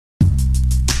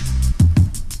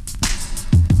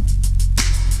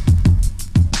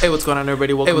Hey, what's going on,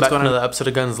 everybody? Welcome back to another episode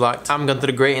of Guns Locked. I'm Gunther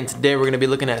the Great, and today we're going to be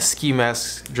looking at ski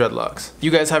mask dreadlocks. You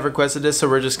guys have requested this, so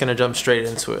we're just going to jump straight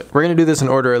into it. We're going to do this in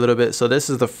order a little bit. So this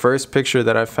is the first picture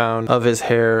that I found of his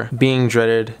hair being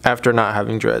dreaded after not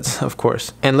having dreads, of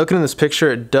course. And looking in this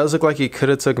picture, it does look like he could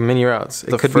have took mini routes.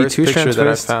 It could be two picture that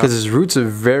I found because his roots are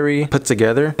very put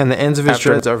together and the ends of his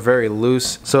dreads are very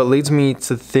loose. So it leads me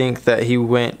to think that he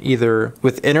went either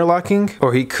with interlocking,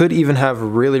 or he could even have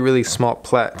really small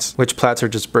plaits, which plaits are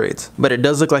just braids. But it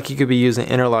does look like he could be using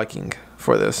interlocking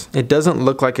for this. It doesn't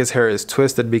look like his hair is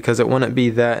twisted because it wouldn't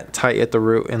be that tight at the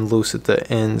root and loose at the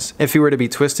ends. If he were to be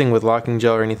twisting with locking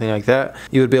gel or anything like that,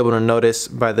 you would be able to notice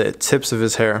by the tips of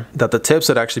his hair that the tips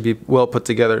would actually be well put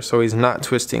together, so he's not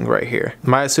twisting right here.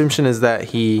 My assumption is that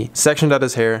he sectioned out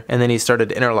his hair and then he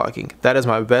started interlocking. That is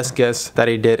my best guess that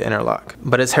he did interlock.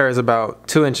 But his hair is about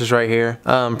 2 inches right here,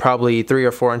 probably 3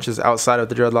 or 4 inches outside of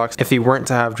the dreadlocks. If he weren't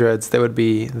to have dreads, they would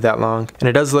be that long. And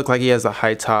it does look like he has a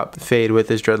high top fade with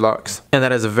his dreadlocks. And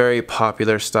that is a very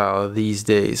popular style these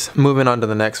days. Moving on to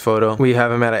the next photo, we have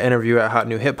him at an interview at Hot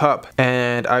New Hip Hop,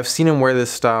 and I've seen him wear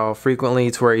this style frequently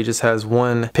to where he just has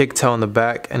one pigtail in the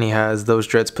back and he has those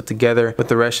dreads put together with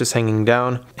the rest just hanging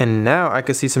down. And now I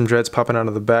could see some dreads popping out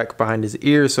of the back behind his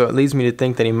ears, so it leads me to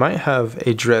think that he might have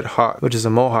a dreadhawk, which is a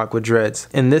mohawk with dreads.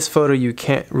 In this photo you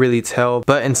can't really tell,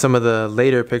 but in some of the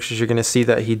later pictures you're gonna see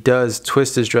that he does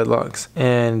twist his dreadlocks,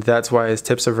 and that's why his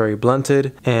tips are very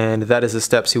blunted, and that is the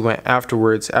steps he went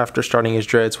afterwards after starting his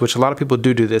dreads, which a lot of people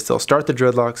do this. They'll start the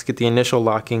dreadlocks, get the initial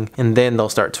locking, and then they'll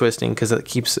start twisting because it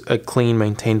keeps a clean,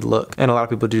 maintained look. And a lot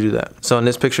of people do that. So in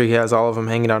this picture, he has all of them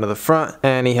hanging out of the front,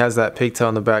 and he has that pigtail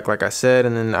in the back, like I said,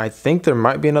 and then I think there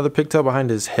might be another pigtail behind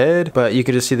his head, but you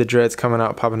could just see the dreads coming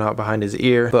out, popping out behind his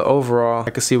ear. But overall, I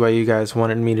could see why you guys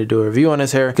wanted me to do a review on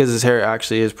his hair, because his hair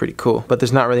actually is pretty cool. But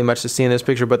there's not really much to see in this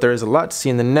picture, but there is a lot to see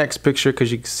in the next picture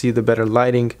because you can see the better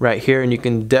lighting right here, and you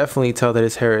can definitely tell that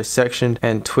his hair is sectioned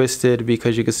and twisted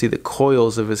because you can see the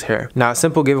coils of his hair. Now, a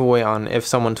simple giveaway on if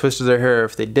someone twisted their hair or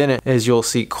if they didn't is you'll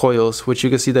see coils, which you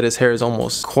can see that his hair is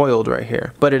almost coiled right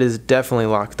here, but it is definitely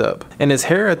locked up. And his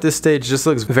hair at this stage just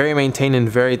looks very maintained and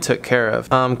very took care of,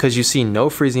 because you see no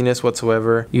frizziness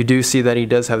whatsoever. You do see that he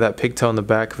does have that pigtail in the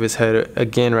back of his head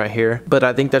again right here, but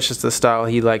I think that's just the style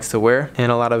he likes to wear.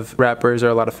 And a lot of rappers or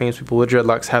a lot of famous people with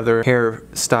dreadlocks have their hair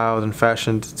styled and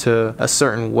fashioned to a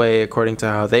certain way according to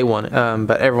how they want it,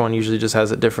 but everyone usually just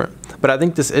has it different. But I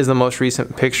think this is the most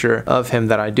recent picture of him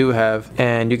that I do have,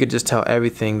 and you could just tell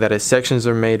everything, that his sections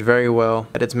are made very well,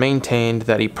 that it's maintained,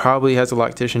 that he probably has a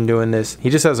loctician doing this. He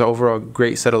just has an overall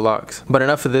great set of locks. But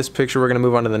enough of this picture, we're gonna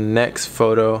move on to the next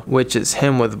photo, which is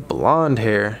him with blonde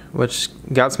hair, which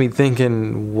got me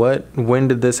thinking, when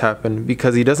did this happen?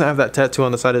 Because he doesn't have that tattoo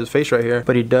on the side of his face right here,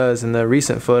 but he does in the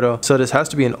recent photo. So this has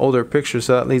to be an older picture,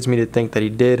 so that leads me to think that he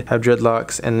did have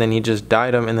dreadlocks and then he just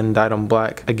dyed them and then dyed them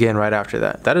black again right after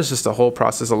that. That is just a whole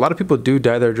process. A lot of people do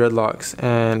dye their dreadlocks,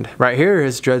 and right here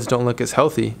his dreads don't look as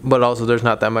healthy, but also there's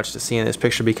not that much to see in this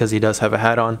picture because he does have a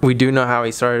hat on. We do know how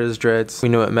he started his dreads, we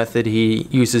know what method he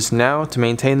uses now to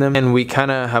maintain them, and we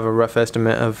kind of have a rough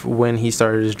estimate of when he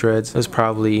started his dreads. It was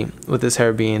probably with his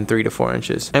hair being 3 to 4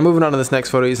 inches. And moving on to this next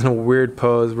photo, he's in a weird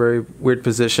pose, very weird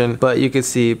position, but you can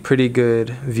see pretty good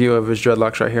view of his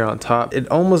dreadlocks right here on top. It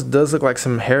almost does look like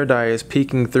some hair dye is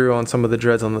peeking through on some of the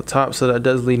dreads on the top, so that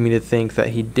does lead me to think that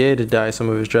he did dye some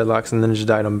of his dreadlocks and then just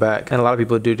dyed them back. And a lot of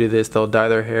people do this. They'll dye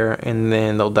their hair and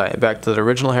then they'll dye it back to the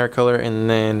original hair color, and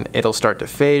then it'll start to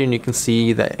fade and you can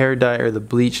see that hair dye or the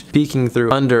bleach peeking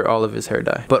through under all of his hair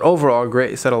dye. But overall,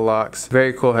 great set of locks,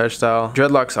 very cool hairstyle.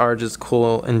 Dreadlocks are just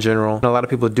cool in general, and a lot of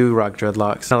people do rock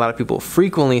dreadlocks, and a lot of people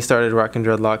frequently started rocking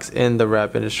dreadlocks in the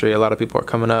rap industry. A lot of people are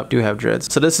coming up do have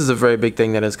dreads, so this is a very big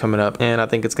thing that is coming up, and I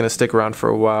think it's going to stick around for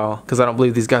a while because I don't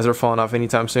believe these guys are falling off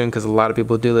anytime soon, because a lot of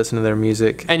people do listen to their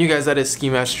music. And you guys, that is Ski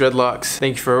Mask Dreadlocks.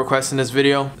 Thank you for requesting this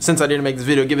video. Since I didn't make this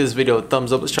video, give this video a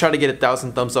thumbs up. Let's try to get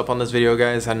 1,000 thumbs up on this video,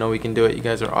 guys. I know we can do it. You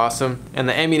guys are awesome. And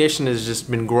the ammunition has just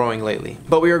been growing lately,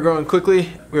 but we are growing quickly.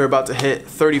 We're about to hit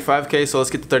 35k, so let's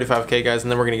get to 35k, guys,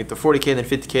 and then we're gonna get to 40k, then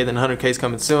 50k, then 100k is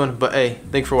coming soon. But hey,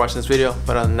 thanks for watching this video.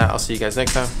 But other than that, I'll see you guys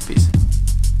next time. Peace.